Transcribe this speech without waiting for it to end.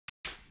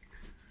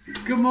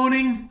Good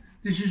morning.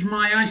 This is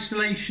my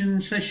isolation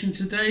session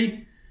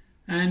today,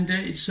 and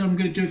I'm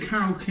going to do a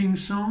Carole King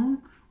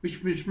song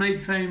which was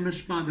made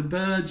famous by the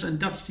Byrds and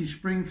Dusty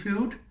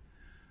Springfield.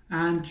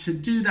 And to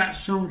do that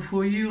song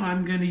for you,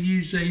 I'm going to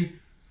use a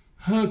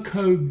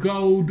Herco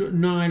gold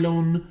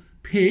nylon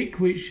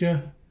pick, which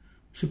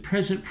was a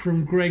present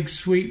from Greg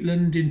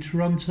Sweetland in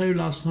Toronto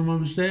last time I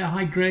was there.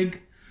 Hi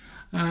Greg.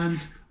 And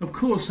of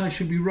course I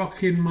shall be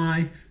rocking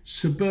my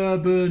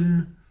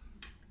Suburban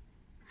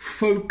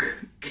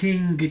Folk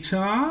King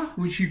guitar,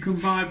 which you can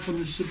buy from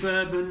the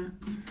Suburban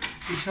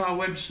guitar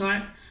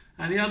website.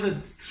 And the other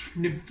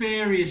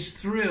nefarious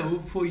thrill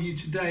for you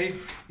today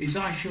is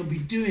I shall be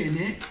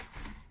doing it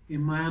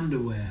in my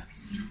underwear.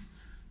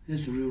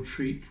 There's a real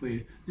treat for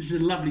you. This is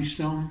a lovely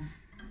song.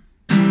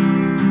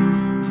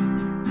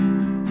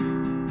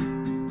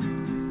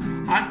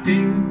 I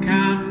think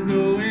I'm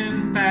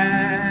going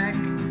back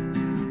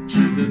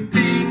to the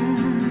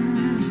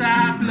things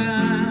I've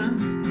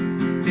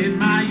learned in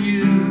my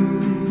youth.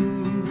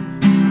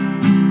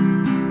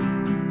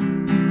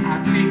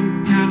 I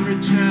think I'm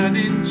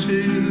returning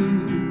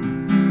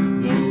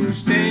to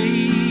those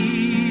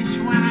days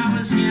when I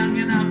was young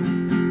enough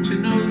to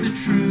know the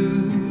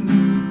truth.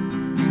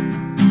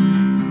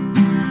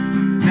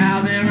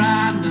 Now there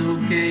are no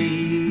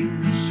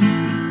games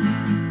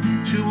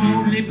to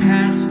only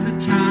pass the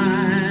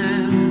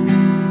time.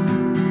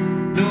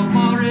 No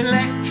more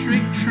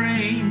electric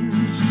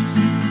trains,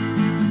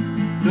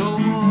 no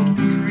more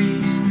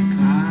trees to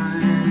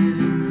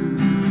climb.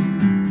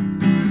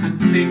 I'm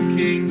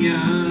thinking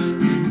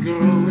young and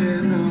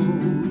growing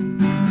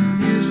old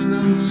is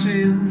no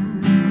sin.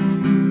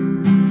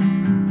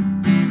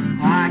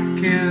 I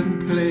can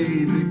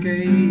play the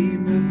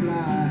game of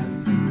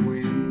life and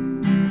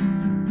win.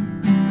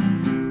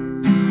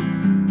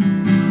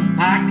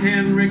 I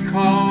can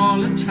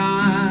recall a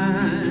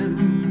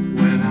time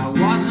when I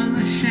wasn't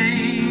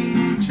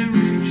ashamed to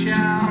reach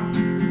out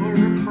for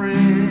a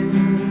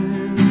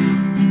friend.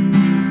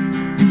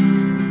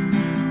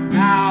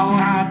 Now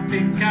I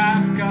think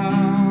I've got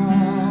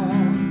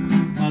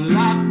a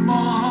lot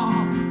more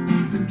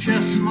than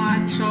just my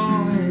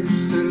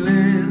toys to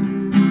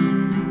lend.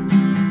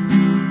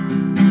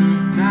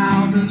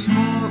 Now there's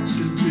more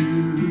to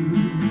do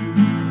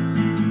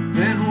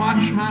than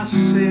watch my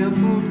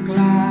sailboat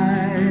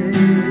glide.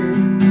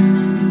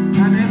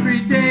 And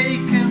every day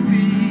can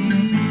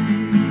be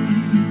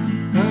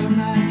a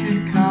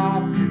magic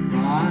carpet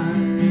ride.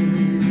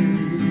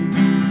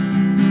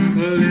 A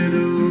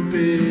little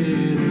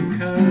bit of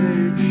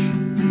courage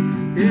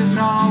is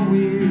all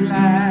we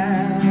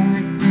lack.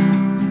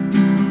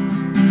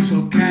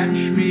 So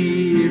catch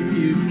me if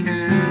you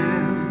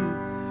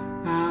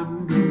can,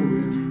 I'm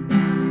going back.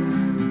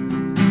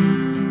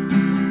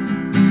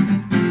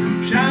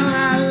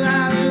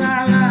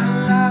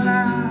 Sha-la-la-la-la-la-la,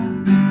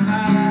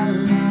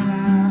 la-la-la-la.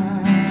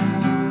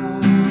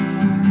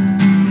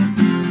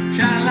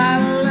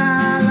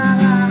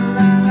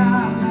 Sha-la-la-la-la-la-la-la-la-la.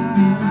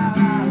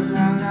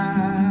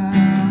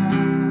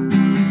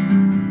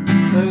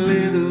 A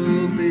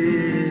little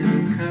bit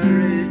of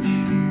courage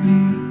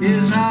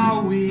is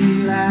all we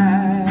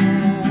lack.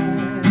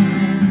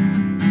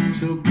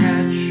 So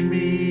catch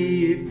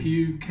me if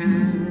you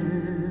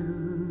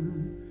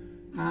can,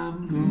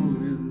 I'm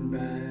going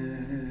back.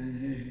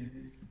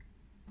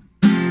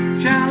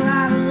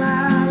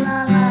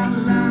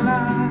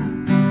 Sha-la-la-la-la-la-la,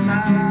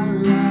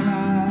 la-la-la-la.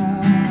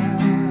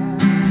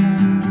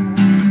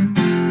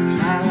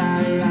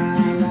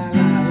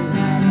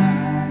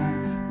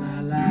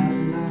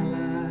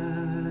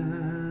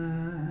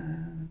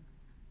 Sha-la-la-la-la-la-la-la-la.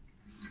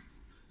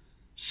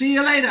 See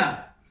you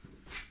later.